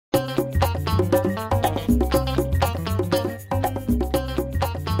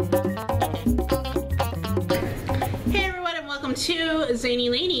To Zainey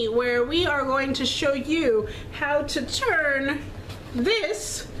Laney, where we are going to show you how to turn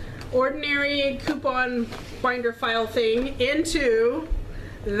this ordinary coupon binder file thing into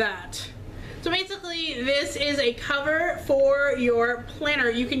that. So basically this is a cover for your planner.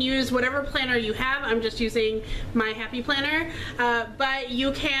 You can use whatever planner you have. I'm just using my Happy Planner, but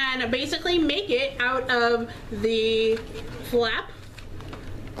you can basically make it out of the flap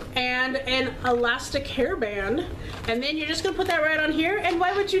and an elastic hairband, and then you're just gonna put that right on here. And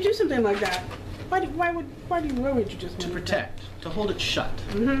why would you do something like that? Why would you just to protect, to hold it shut?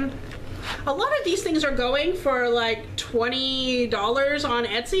 Mm-hmm. A lot of these things are going for like $20 on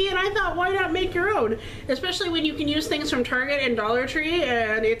Etsy, and I thought, why not make your own? Especially when you can use things from Target and Dollar Tree,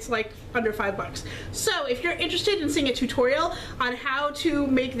 and it's like under $5. So if you're interested in seeing a tutorial on how to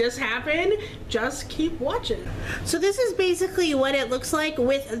make this happen, just keep watching. So this is basically what it looks like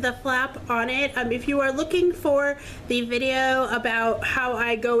with the flap on it. If you are looking for the video about how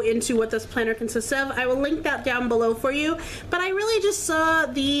I go into what this planner consists of, I will link that down below for you. But I really just saw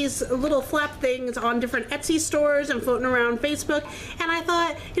these little flap things on different Etsy stores and floating around Facebook, and I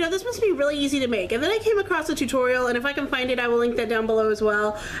thought, you know, this must be really easy to make. And then I came across a tutorial, and if I can find it, I will link that down below as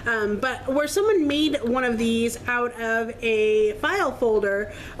well. But where someone made one of these out of a file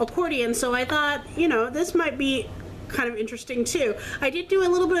folder accordion, so I thought, you know, this might be kind of interesting too. I did do a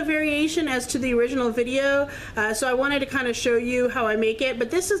little bit of variation as to the original video, so I wanted to kind of show you how I make it,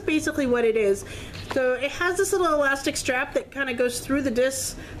 but this is basically what it is. So it has this little elastic strap that kind of goes through the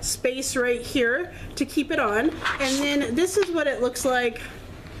disc space right here to keep it on, and then this is what it looks like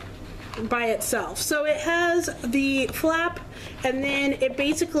by itself. So it has the flap, and then it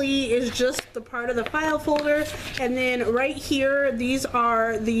basically is just the part of the file folder, and then right here these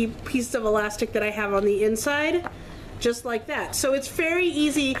are the pieces of elastic that I have on the inside, just like that. So it's very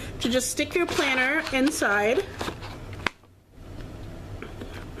easy to just stick your planner inside,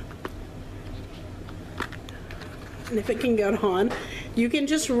 and if it can get on, you can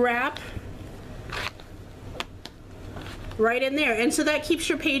just wrap right in there, and so that keeps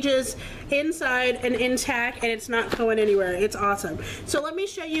your pages inside and intact, and it's not going anywhere. It's awesome. So let me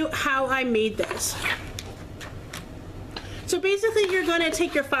show you how I made this. So basically you're going to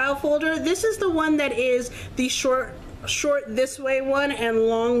take your file folder. This is the one that is the short this way one and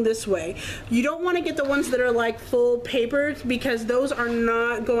long this way. You don't want to get the ones that are like full papered, because those are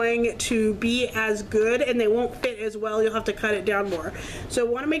not going to be as good and they won't fit as well. You'll have to cut it down more. So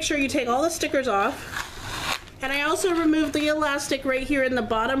want to make sure you take all the stickers off. And I also removed the elastic right here in the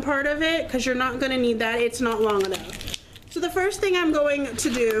bottom part of it, because you're not going to need that. It's not long enough. So the first thing I'm going to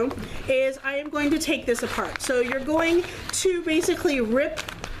do is I am going to take this apart. So you're going to basically rip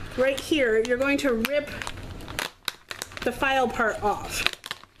right here. You're going to rip the file part off.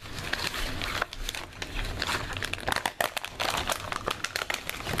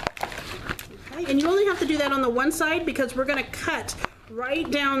 Okay, and you only have to do that on the one side, because we're going to cut right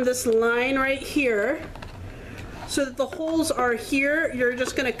down this line right here. So that the holes are here, you're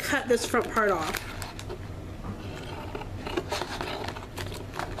just going to cut this front part off.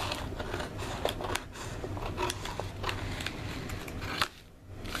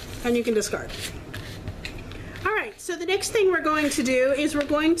 And you can discard. Alright, so the next thing we're going to do is we're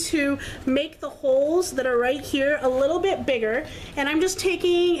going to make the holes that are right here a little bit bigger, and I'm just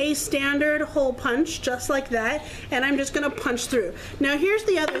taking a standard hole punch just like that, and I'm just going to punch through. Now here's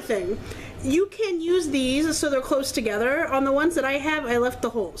the other thing. You can use these so they're close together. On the ones that I have, I left the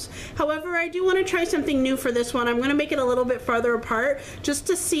holes. However, I do want to try something new for this one. I'm going to make it a little bit farther apart just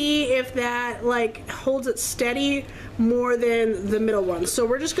to see if that like holds it steady more than the middle one. So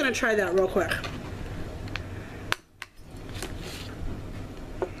we're just going to try that real quick.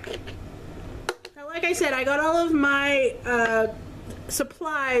 Now, like I said, I got all of my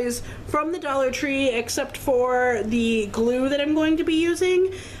supplies from the Dollar Tree except for the glue that I'm going to be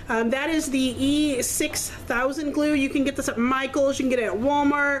using. That is the E6000 glue. You can get this at Michael's, you can get it at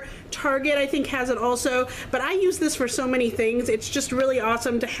Walmart, Target I think has it also, but I use this for so many things. It's just really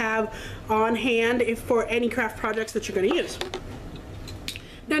awesome to have on hand for any craft projects that you're going to use.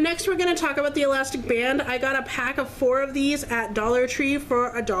 Now next we're going to talk about the elastic band. I got a pack of 4 of these at Dollar Tree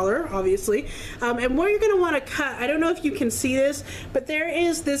for $1, obviously. And what you're going to want to cut, I don't know if you can see this, but there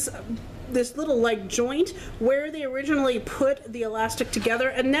is this little like joint where they originally put the elastic together,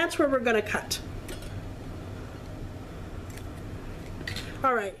 and that's where we're going to cut.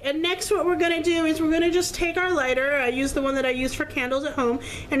 Alright, and next what we're going to do is we're going to just take our lighter. I use the one that I use for candles at home,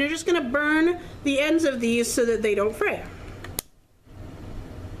 and you're just going to burn the ends of these so that they don't fray.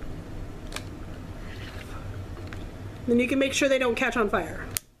 Then you can make sure they don't catch on fire.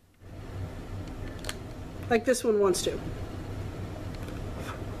 Like this one wants to.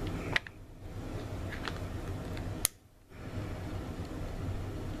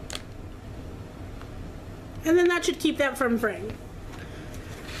 And then that should keep that from fraying.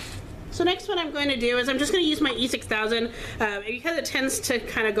 So next what I'm going to do is I'm just going to use my E6000. Because it tends to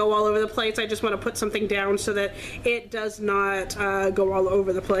kind of go all over the place, I just want to put something down so that it does not go all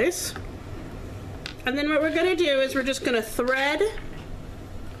over the place. And then what we're going to do is we're just going to thread.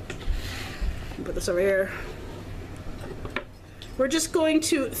 Put this over here. We're just going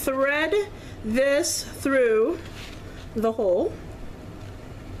to thread this through the hole.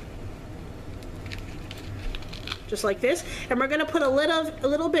 Just like this, and we're going to put a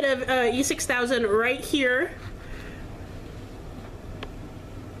little bit of E6000 right here,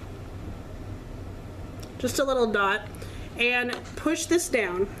 just a little dot, and push this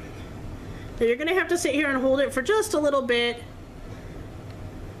down. Now you're going to have to sit here and hold it for just a little bit.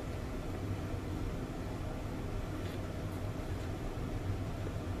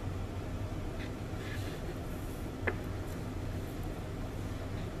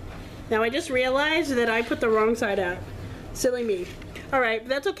 Now I just realized that I put the wrong side out. Silly me. Alright,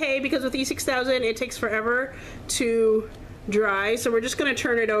 that's okay because with E6000 it takes forever to dry, so we're just going to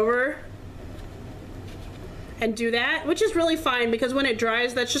turn it over and do that, which is really fine because when it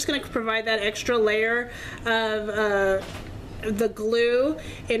dries that's just going to provide that extra layer of the glue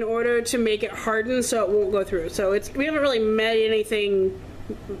in order to make it harden so it won't go through. So we haven't really made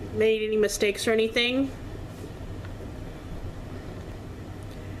any mistakes or anything.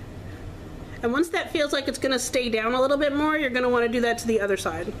 And once that feels like it's going to stay down a little bit more, you're going to want to do that to the other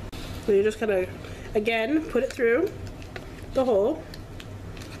side. So you're just going to, again, put it through the hole.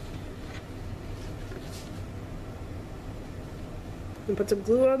 And put some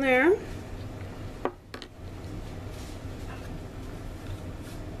glue on there.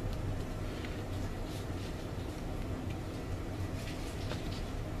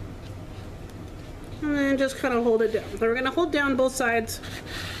 And then just kind of hold it down. So we're going to hold down both sides.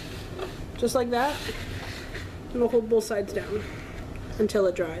 Just like that, and we'll hold both sides down until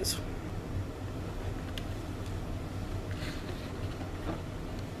it dries.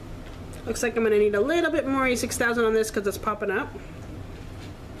 Looks like I'm going to need a little bit more E6000 on this because it's popping up.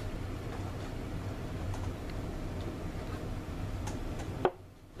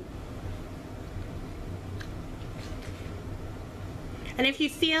 And if you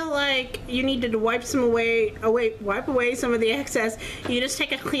feel like you need to wipe away some of the excess, you just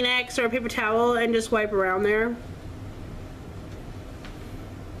take a Kleenex or a paper towel and just wipe around there.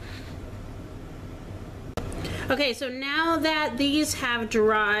 Okay, so now that these have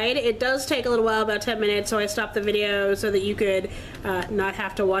dried, it does take a little while, about 10 minutes, so I stopped the video so that you could not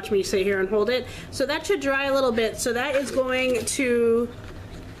have to watch me sit here and hold it. So that should dry a little bit, so that is going to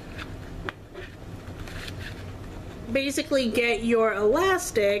basically get your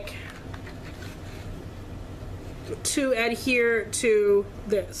elastic to adhere to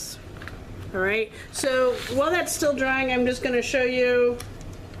this. Alright, so while that's still drying, I'm just going to show you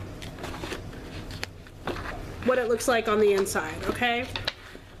what it looks like on the inside, okay?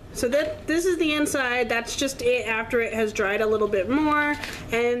 So this is the inside, that's just it after it has dried a little bit more,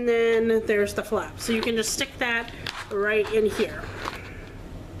 and then there's the flap. So you can just stick that right in here.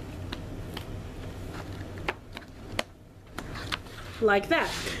 Like that.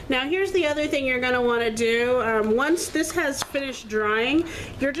 Now here's the other thing you're going to want to do. Once this has finished drying,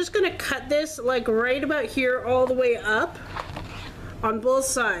 you're just going to cut this like right about here all the way up on both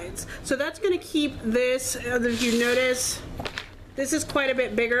sides. So that's going to keep this, if you notice, this is quite a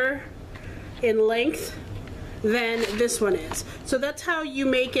bit bigger in length than this one is. So that's how you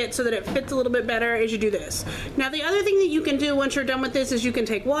make it so that it fits a little bit better as you do this. Now the other thing that you can do once you're done with this is you can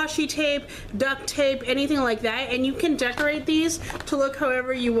take washi tape, duct tape, anything like that, and you can decorate these to look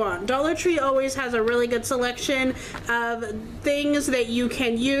however you want. Dollar Tree always has a really good selection of things that you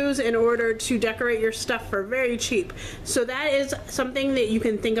can use in order to decorate your stuff for very cheap. So that is something that you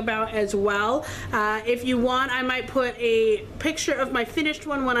can think about as well. If you want, I might put a picture of my finished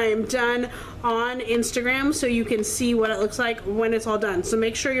one when I am done on Instagram so you can see what it looks like when it's all done. So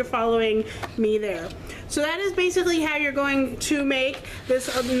make sure you're following me there. So that is basically how you're going to make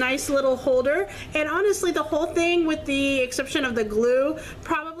this a nice little holder. And honestly, the whole thing, with the exception of the glue,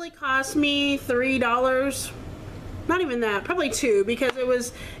 probably cost me $3. not even that, probably 2, because it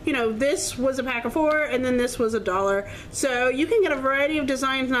was, you know, this was a pack of 4 and then this was $1. So you can get a variety of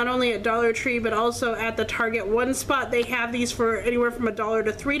designs not only at Dollar Tree but also at the Target One Spot. They have these for anywhere from $1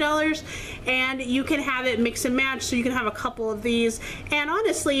 to $3, and you can have it mix and match, so you can have a couple of these. And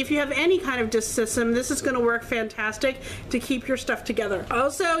honestly, if you have any kind of disc system, this is going to work fantastic to keep your stuff together.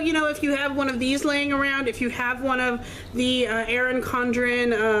 Also, you know, if you have one of these laying around, if you have one of the Erin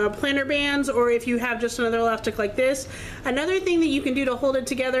Condren planner bands, or if you have just another elastic like this, another thing that you can do to hold it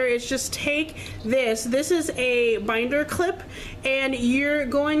together is just take this. This is a binder clip, and you're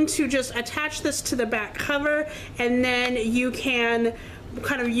going to just attach this to the back cover, and then you can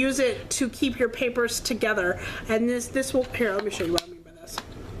kind of use it to keep your papers together. And this will, here, let me show you what I mean by this.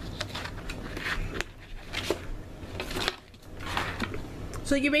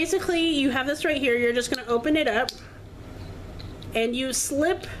 So you basically, you have this right here, you're just going to open it up and you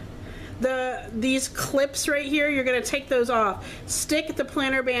slip these clips right here. You're going to take those off, stick the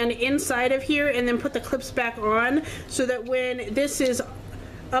planner band inside of here, and then put the clips back on, so that when this is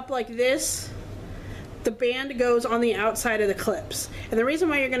up like this, the band goes on the outside of the clips. And the reason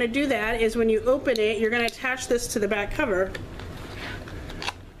why you're going to do that is when you open it, you're going to attach this to the back cover,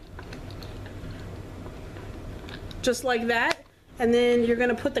 just like that, and then you're going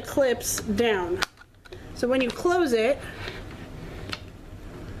to put the clips down. So when you close it,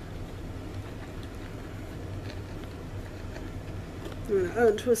 I'm going to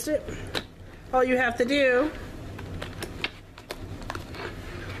untwist it. All you have to do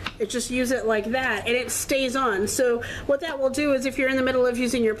is just use it like that, and it stays on. So what that will do is, if you're in the middle of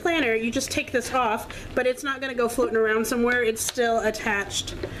using your planner, you just take this off, but it's not going to go floating around somewhere. It's still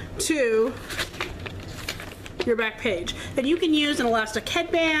attached to your back page. And you can use an elastic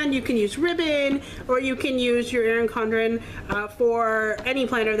headband, you can use ribbon, or you can use your Erin Condren for any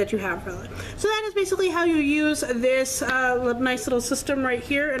planner that you have, really. So that is basically how you use this nice little system right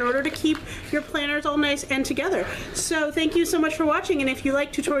here in order to keep your planners all nice and together. So thank you so much for watching, and if you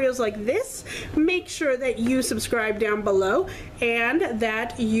like tutorials like this, make sure that you subscribe down below and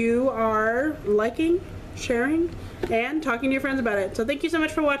that you are liking, sharing, and talking to your friends about it. So thank you so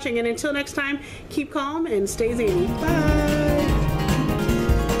much for watching, and until next time, keep calm and stay zany. Bye!